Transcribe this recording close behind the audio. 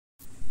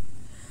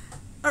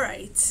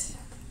Alright,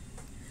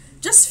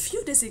 just a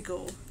few days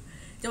ago,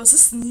 there was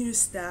this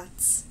news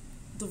that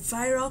the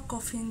viral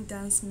Coffin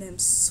dance meme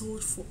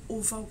sold for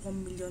over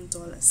 $1 million.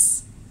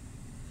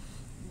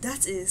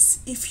 That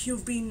is, if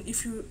you've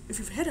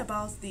heard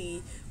about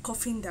the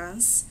Coffin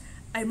dance,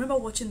 I remember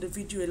watching the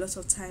video a lot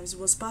of times. It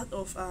was part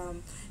of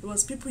it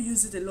was people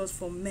use it a lot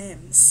for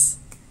memes.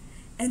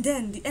 And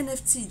then the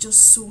NFT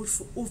just sold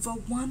for over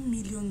 $1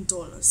 million.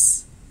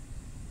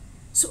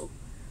 So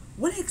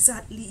what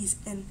exactly is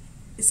an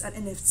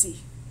NFT?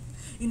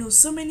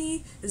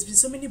 There's been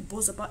so many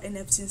buzz about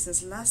NFT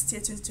since last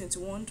year,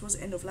 2021, towards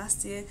the end of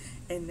last year,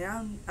 and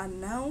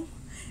now.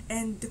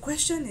 And the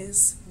question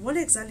is, what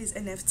exactly is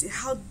NFT?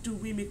 How do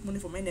we make money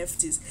from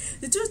NFTs?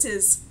 The truth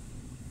is,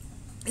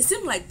 it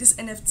seems like this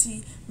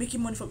NFT,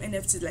 making money from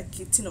NFT, is like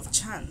a thing of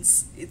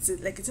chance.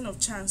 Like a thing of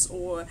chance,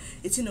 or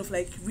a thing of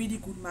like really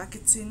good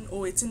marketing,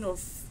 or a thing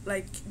of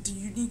like the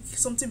unique,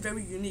 something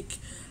very unique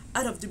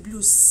out of the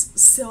blue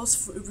sells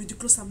for a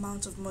ridiculous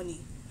amount of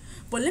money.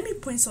 But let me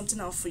point something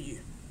out for you.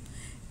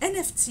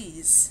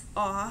 NFTs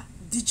are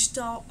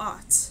digital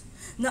art.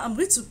 Now I'm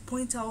going to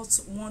point out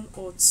one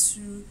or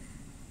two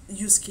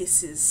use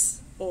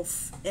cases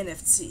of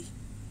NFT.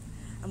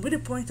 I'm going to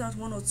point out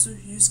one or two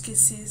use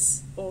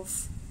cases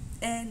of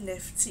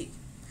NFT.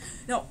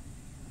 Now,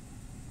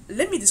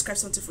 let me describe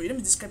something for you. Let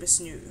me describe a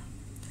scenario.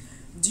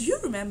 Do you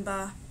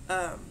remember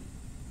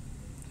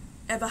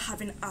ever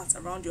having art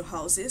around your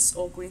houses,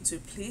 or going to a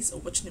place or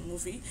watching a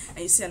movie and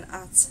you see an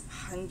art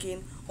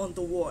hanging on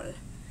the wall?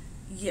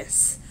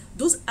 Yes,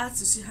 those arts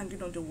you see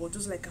hanging on the wall,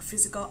 those like a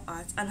physical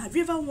art. And have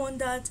you ever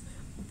wondered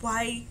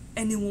why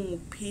anyone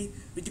would pay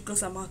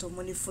ridiculous amount of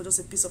money for just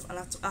a piece of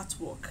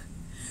artwork?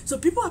 So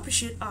people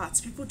appreciate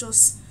art. People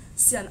just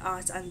see an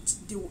art and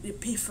they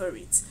pay for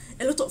it.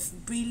 A lot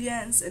of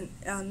brilliance and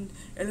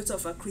a lot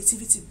of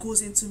creativity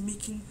goes into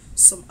making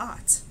some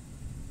art.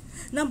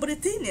 Now, but the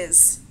thing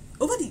is,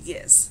 over the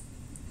years,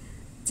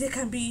 there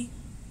can be,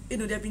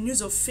 there have been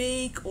news of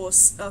fake or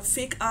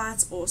fake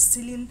art, or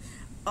stealing,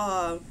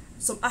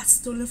 some art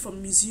stolen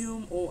from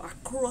museum or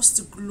across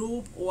the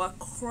globe or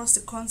across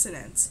the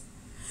continent.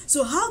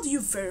 So how do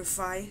you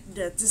verify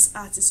that this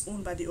art is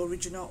owned by the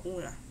original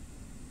owner?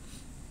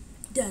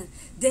 Then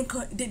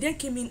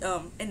came in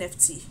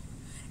NFT.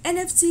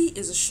 NFT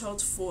is a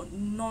short for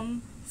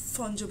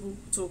non-fungible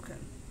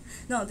token.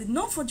 Now, the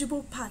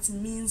non-fungible part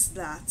means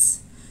that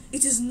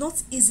it is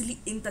not easily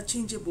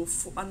interchangeable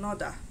for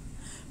another.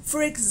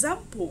 For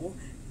example,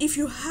 if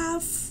you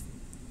have,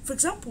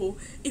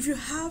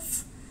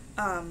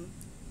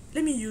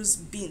 let me use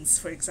beans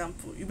for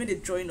example. You made a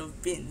drawing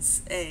of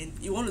beans and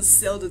you want to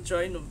sell the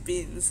drawing of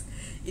beans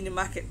in the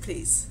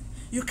marketplace.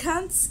 You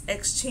can't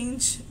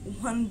exchange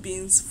one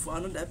beans for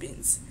another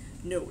beans.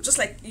 No, just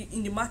like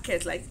in the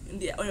market, like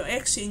on your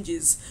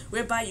exchanges,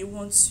 whereby you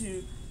want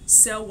to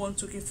sell one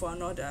token for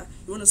another,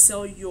 you want to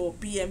sell your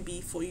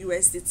BNB for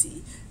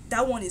USDT.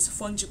 That one is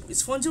fungible.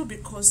 It's fungible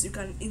because you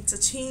can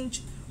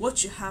interchange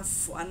what you have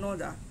for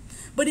another.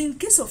 But in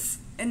case of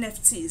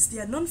NFTs, they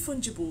are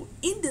non-fungible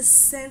in the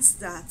sense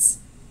that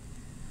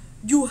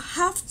you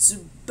have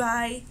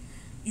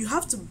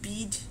to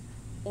bid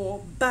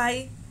or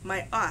buy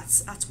my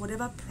art at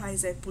whatever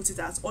price I put it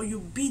at, or you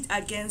bid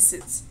against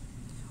it,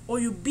 or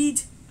you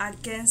bid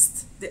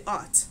against the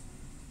art.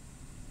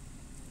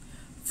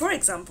 For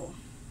example,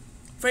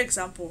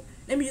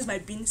 let me use my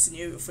bean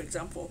scenario. For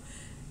example,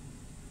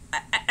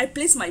 I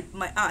place my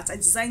art. I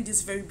designed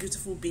these very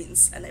beautiful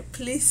beans and I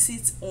place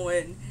it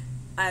on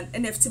an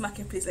NFT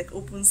marketplace like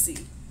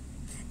OpenSea,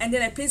 and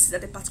then I place it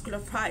at a particular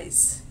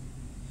price.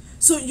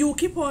 So people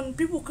keep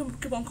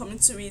on coming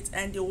to it,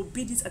 and they will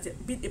bid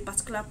a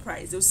particular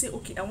price. They'll say,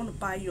 okay, I want to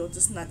buy your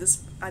this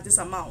at this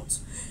amount.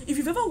 If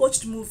you've ever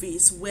watched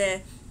movies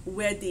where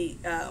they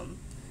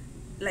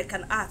like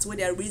an art where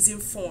they are raising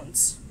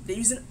funds, they're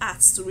using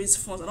arts to raise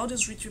funds, and all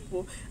these rich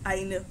people are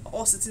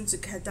all sitting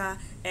together,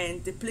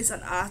 and they place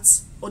an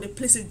art, or they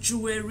place a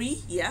jewelry.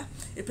 Yeah,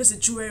 they place a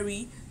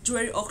jewelry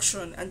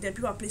auction, and then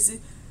people are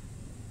placing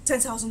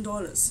 $10,000,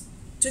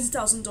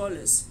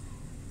 $20,000,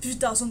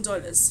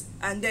 $50,000,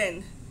 and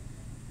then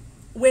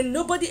when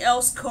nobody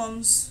else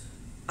comes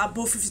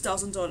above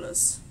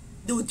 $50,000,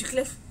 they will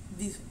declare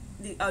the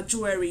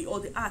jewelry or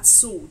the art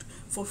sold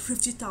for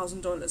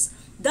 $50,000.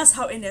 That's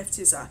how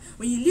NFTs are.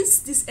 When you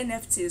list these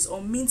NFTs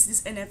or mint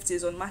these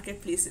NFTs on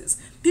marketplaces,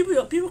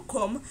 people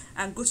come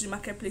and go to the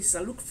marketplaces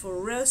and look for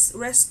rare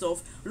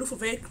stuff, look for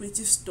very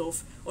creative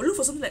stuff, or look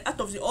for something like out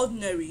of the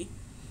ordinary,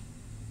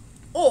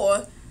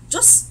 or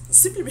just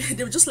simply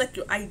they will just like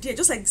your idea,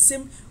 just like the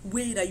same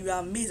way that you are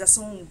amazed that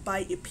someone will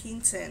buy a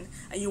painting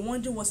and you're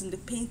wondering what's in the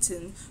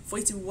painting for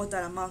it to be worth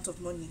that amount of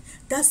money.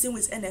 That's the same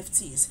with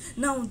NFTs.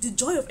 Now, the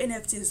joy of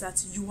NFT is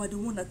that you are the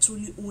one that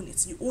truly own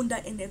it. You own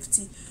that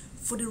NFT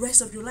for the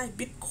rest of your life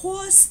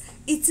because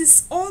it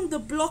is on the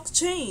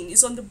blockchain.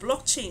 It's on the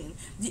blockchain.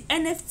 The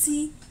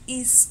NFT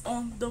is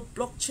on the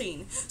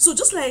blockchain. So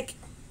just like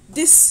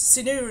this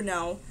scenario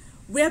now,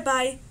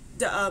 whereby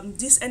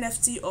this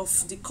NFT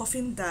of the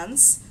coffin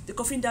dance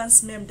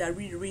meme that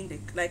really reigned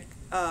like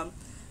a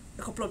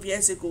couple of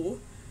years ago,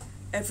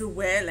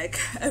 everywhere, like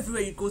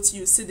everywhere you go to,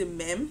 you see the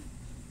meme.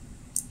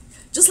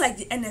 Just like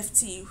the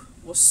NFT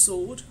was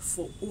sold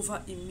for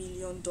over $1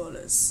 million.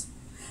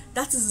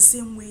 That is the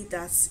same way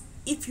that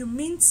if you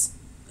mint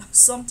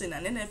something,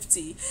 an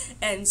NFT,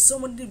 and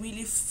somebody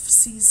really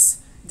sees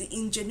the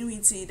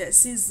ingenuity, that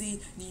sees the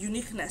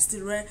uniqueness,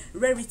 the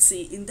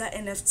rarity in that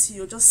NFT,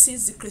 or just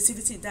sees the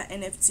creativity in that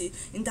NFT,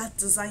 in that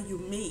design you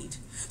made.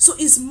 So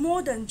it's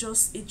more than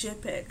just a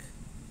JPEG,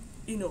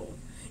 you know.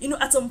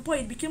 At some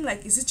point it became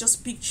like, is it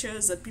just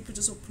pictures that people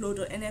just upload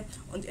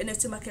on the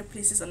NFT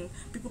marketplaces and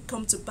people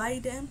come to buy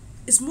them?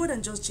 It's more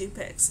than just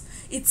JPEGs.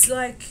 It's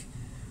like,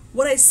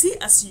 what I see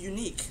as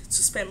unique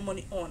to spend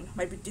money on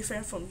might be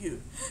different from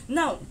you.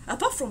 Now,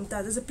 apart from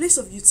that, there's a place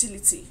of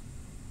utility.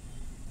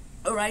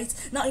 Alright?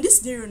 Now, in this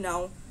scenario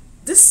now,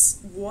 this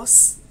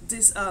was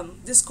this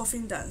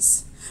Coffin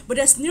dance. But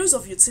there's scenarios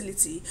of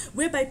utility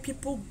whereby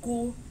people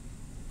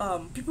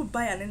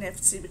buy an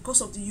NFT because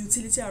of the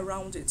utility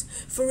around it.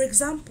 For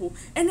example,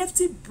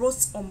 NFT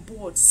brought on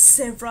board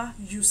several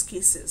use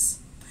cases.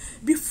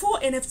 Before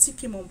NFT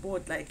came on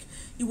board, like,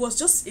 it was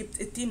just a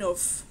thing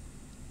of,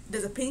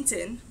 there's a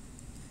painting,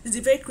 there's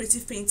a very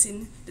creative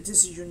painting that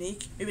is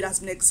unique, maybe that's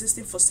been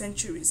existing for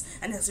centuries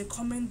and has been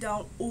coming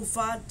down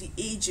over the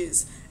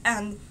ages,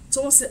 and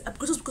someone said,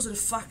 just because of the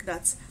fact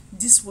that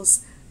this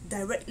was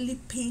directly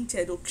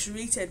painted or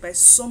created by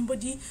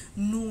somebody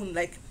known,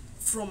 like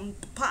from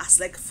the past,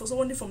 like for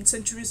somebody from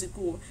centuries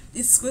ago,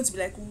 it's going to be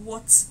like,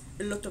 what,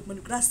 a lot of money,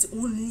 because that's the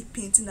only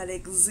painting that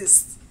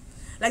exists.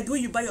 Like the way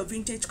you buy your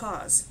vintage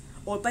cars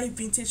or buy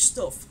vintage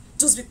stuff,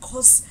 just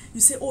because you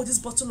say, oh, this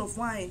bottle of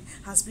wine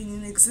has been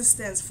in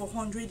existence for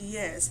 100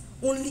 years,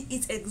 only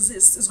it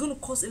exists, it's going to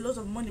cost a lot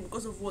of money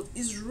because of what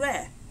is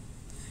rare.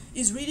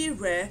 It's really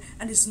rare,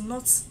 and it's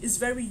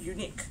very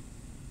unique.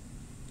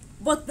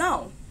 But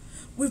now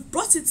we've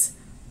brought it,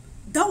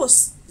 that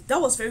was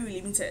very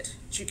limited,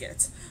 you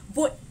get.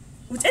 But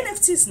with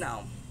NFTs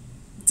now,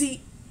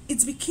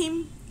 it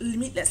became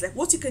limitless. Like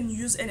what you can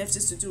use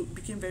NFTs to do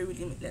became very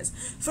limitless.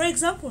 For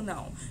example,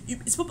 now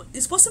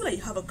it's possible that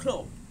you have a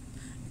club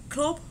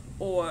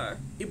or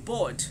a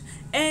board,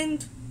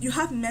 and you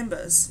have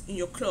members in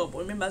your club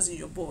or members in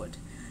your board,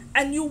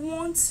 and you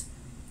want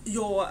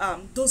your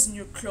those in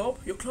your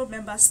club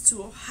members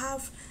to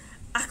have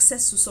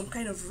access to some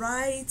kind of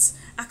rights,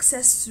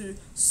 access to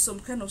some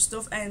kind of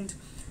stuff, and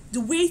the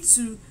way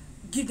to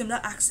give them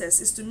that access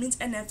is to mint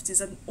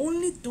NFTs, and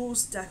only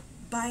those that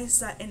buys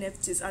that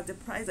NFTs at the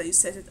price that you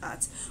set it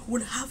at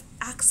will have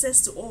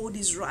access to all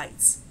these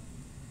rights.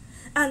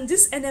 And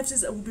these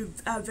NFTs will be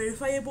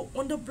verifiable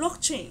on the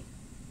blockchain.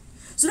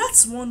 So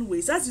that's one way.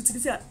 So that's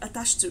utility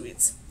attached to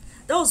it.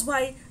 That was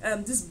why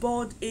this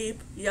Bored Ape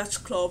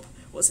Yacht Club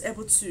was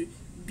able to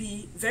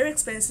be very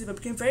expensive and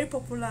became very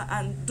popular,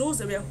 and those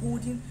that were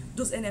holding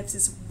those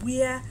NFTs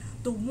were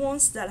the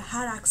ones that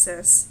had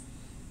access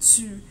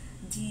to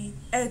the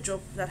airdrop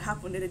that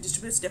happened and they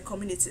distributed to their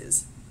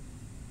communities.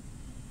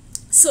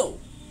 So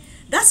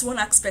that's one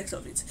aspect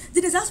of it.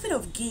 Then there's the aspect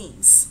of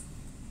games.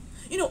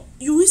 You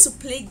used to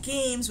play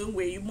games when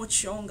we were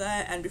much younger,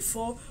 and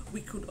before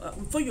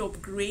you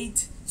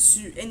upgrade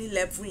to any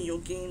level in your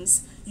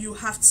games, you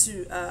have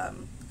to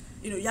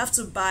you have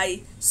to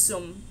buy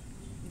some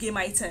game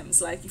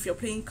items. Like if you're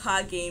playing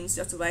car games,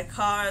 you have to buy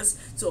cars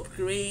to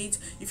upgrade.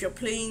 If you're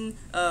playing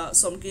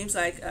some games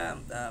like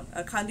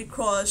a Candy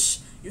Crush,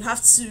 you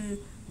have to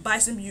buy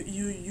some. You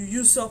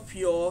use up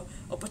your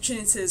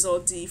opportunities or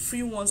the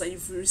free ones that you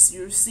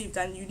received,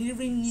 and you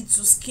really need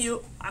to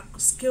scale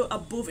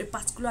above a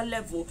particular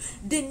level.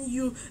 Then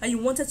you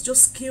wanted to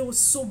just scale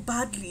so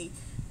badly,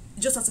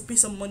 you just have to pay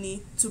some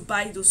money to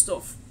buy those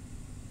stuff.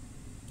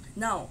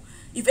 Now,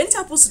 if anything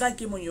happens to that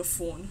game on your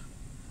phone,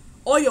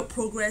 all your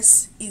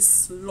progress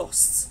is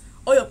lost.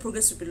 All your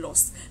progress will be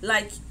lost.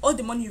 Like all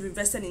the money you've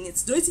invested in it,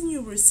 the only thing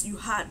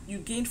you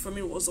gained from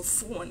it was a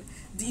phone.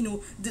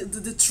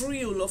 The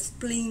thrill of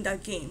playing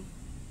that game.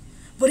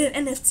 But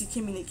then NFT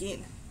came in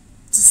again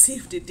to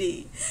save the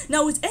day.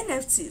 Now with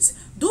NFTs,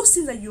 those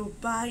things that you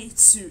buy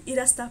to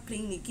either start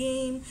playing the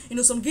game,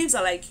 some games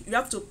are like you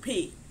have to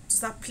pay to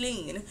start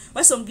playing,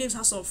 while some games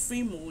have some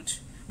free mode.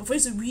 But for you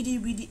to really,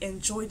 really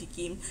enjoy the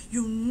game,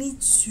 you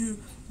need to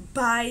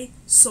buy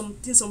some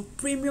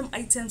premium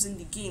items in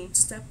the game to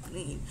start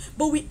playing.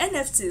 But with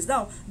NFTs,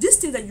 now these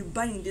things that you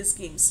buy in these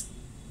games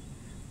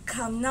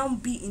can now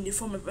be in the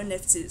form of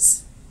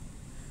NFTs.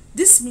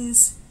 This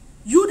means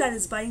you that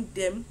is buying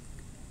them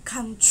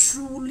can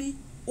truly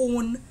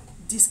own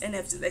these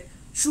NFTs, like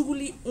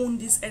truly own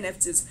these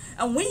NFTs.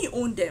 And when you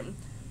own them,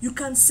 you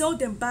can sell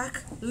them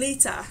back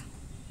later.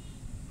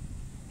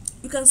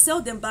 You can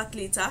sell them back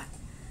later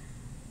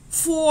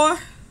for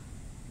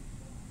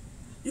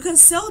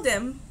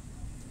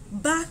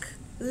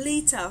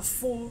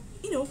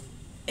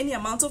any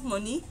amount of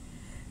money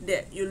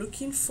that you're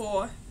looking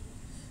for,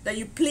 that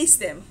you place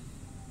them.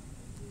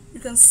 You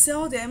can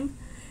sell them,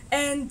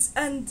 and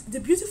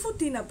the beautiful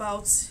thing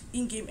about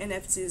in-game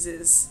NFTs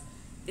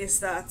is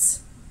that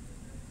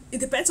it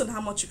depends on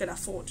how much you can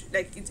afford.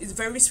 Like it's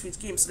very sweet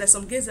games. So there's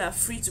some games that are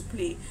free to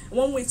play.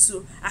 One way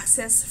to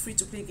access free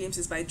to play games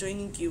is by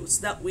joining guilds.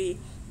 That way,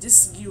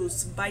 these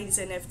guilds buy these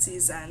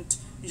NFTs, and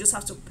you just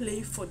have to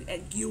play for the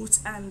guild,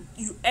 and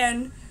you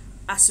earn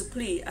as you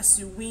play, as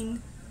you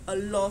win a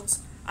lot,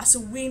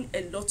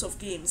 of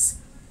games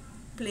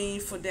playing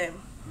for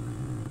them.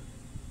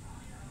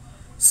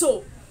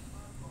 So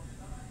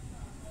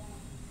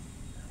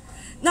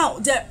now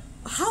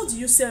how do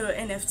you sell your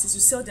NFTs?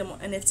 You sell them on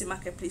NFT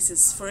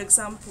marketplaces. For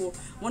example,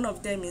 one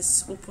of them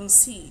is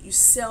OpenSea. You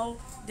sell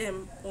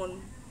them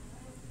on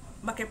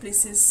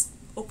marketplaces.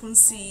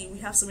 OpenSea, we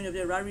have so many of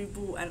them,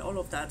 Rarible and all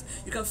of that.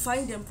 You can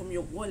find them from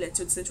your wallet,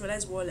 your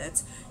decentralized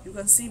wallet. You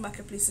can see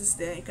marketplaces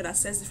there. You can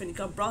access different. You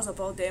can browse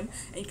about them,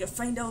 and you can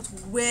find out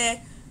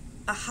where,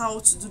 how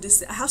to do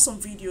this. I have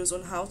some videos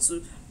on how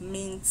to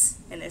mint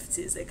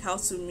NFTs, like how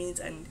to mint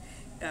and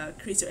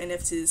create your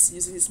NFTs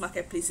using these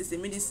marketplaces. They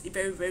made it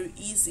very, very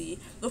easy.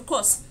 Of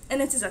course,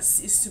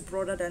 NFTs is too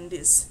broader than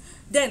this.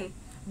 Then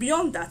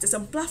beyond that, there's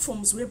some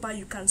platforms whereby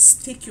you can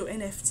stake your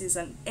NFTs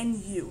and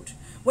earn yield.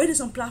 Where there's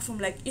some platform,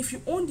 like if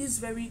you own these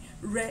very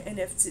rare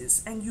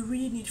NFTs and you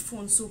really need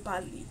funds so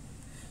badly,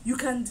 you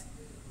can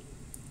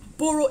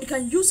borrow. You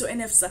can use your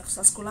NFTs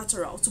as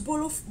collateral to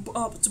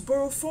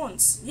borrow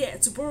funds. Yeah,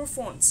 to borrow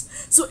funds.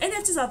 So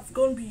NFTs have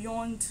gone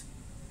beyond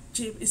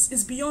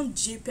it's beyond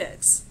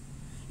JPEGs.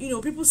 You know,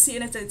 people see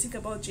NFT and think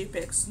about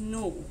JPEGs.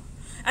 No,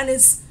 and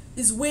it's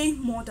way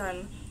more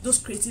than those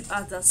creative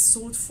art that's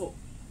sold for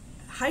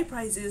high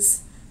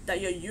prices that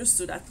you're used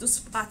to, that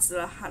those arts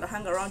that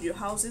hang around your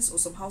houses, or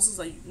some houses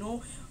that you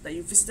know that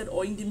you visited,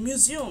 or in the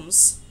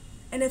museums.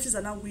 NFTs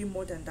are now way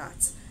more than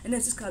that.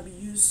 NFTs can be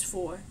used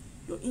for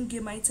your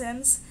in-game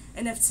items.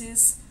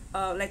 NFTs,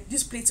 like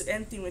this play to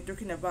earn thing we're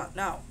talking about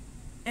now.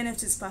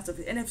 NFT is part of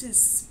it. NFT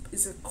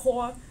is a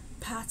core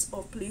part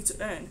of play to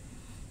earn.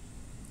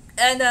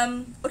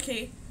 And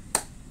okay,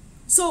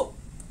 so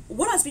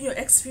what has been your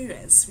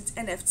experience with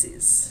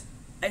NFTs?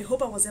 I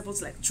hope I was able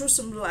to like throw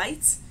some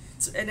light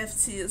to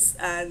NFTs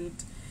and,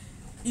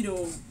 you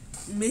know,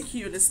 make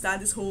you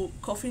understand this whole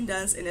Coffin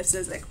dance.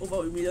 NFTs like over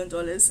 $1 million,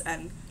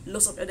 and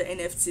lots of other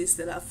NFTs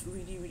that have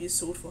really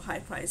sold for high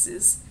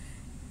prices.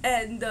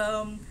 And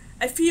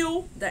I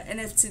feel that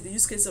the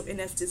use case of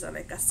NFTs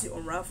are still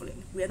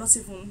unraveling. We've not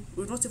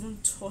even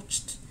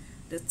touched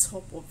the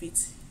top of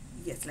it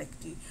yet.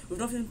 We've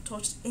not even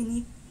touched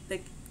any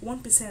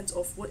 1%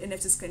 of what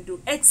NFTs can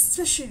do,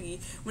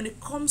 especially when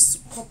it comes to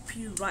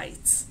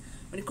copyright.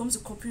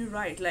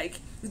 Like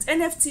with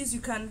NFTs, you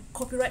can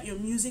copyright your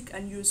music,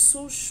 and you're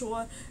so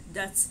sure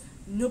that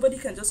nobody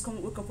can just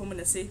wake up home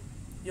and say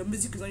your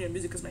music is not your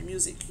music, it's my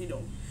music, you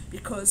know,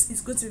 because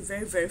it's going to be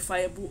very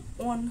verifiable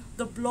on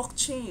the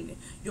blockchain.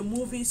 Your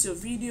movies, your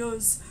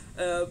videos,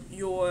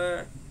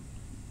 your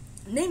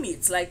name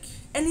it, like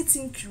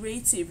anything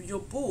creative, your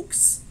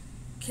books,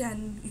 you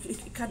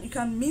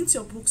can mint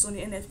your books on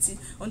the NFT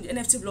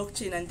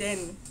blockchain, and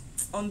then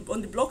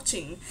on the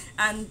blockchain,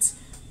 and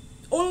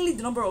only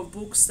the number of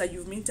books that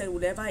you've minted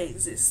will ever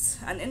exist,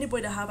 and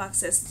anybody that have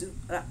access to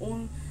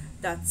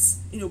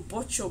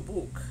bought your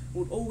book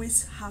would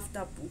always have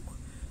that book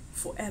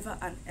forever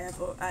and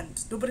ever,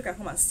 and nobody can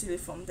come and steal it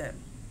from them.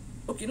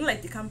 Okay,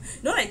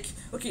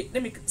 okay,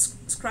 let me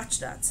scratch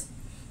that.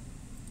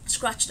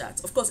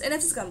 Of course,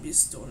 NFTs can be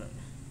stolen,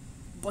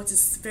 but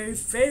it's very,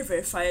 very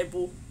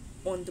verifiable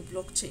on the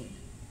blockchain.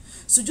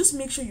 So just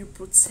make sure you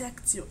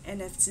protect your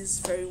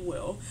NFTs very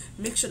well.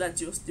 Make sure that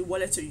the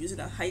wallets you're using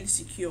are highly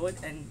secured,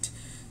 and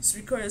it's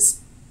because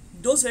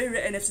those very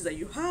rare NFTs that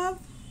you have,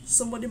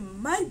 somebody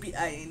might be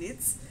eyeing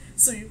it.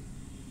 So you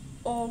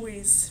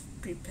always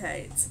prepare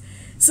it.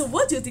 So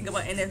what do you think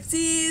about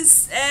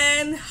NFTs,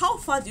 and how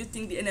far do you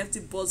think the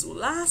NFT buzz will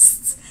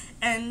last,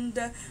 and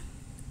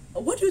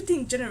what do you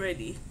think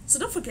generally? So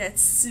don't forget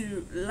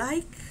to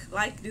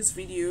like this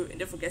video, and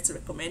don't forget to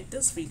recommend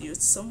this video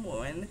to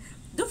someone.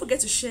 Don't forget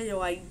to share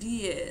your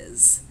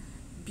ideas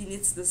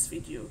beneath this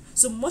video.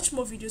 So much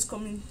more videos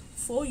coming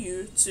for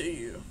you to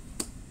you.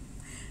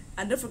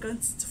 And don't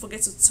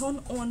forget to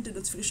turn on the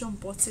notification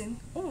button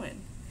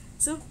on.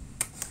 So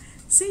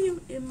see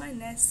you in my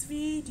next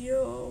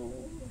video.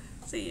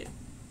 See you.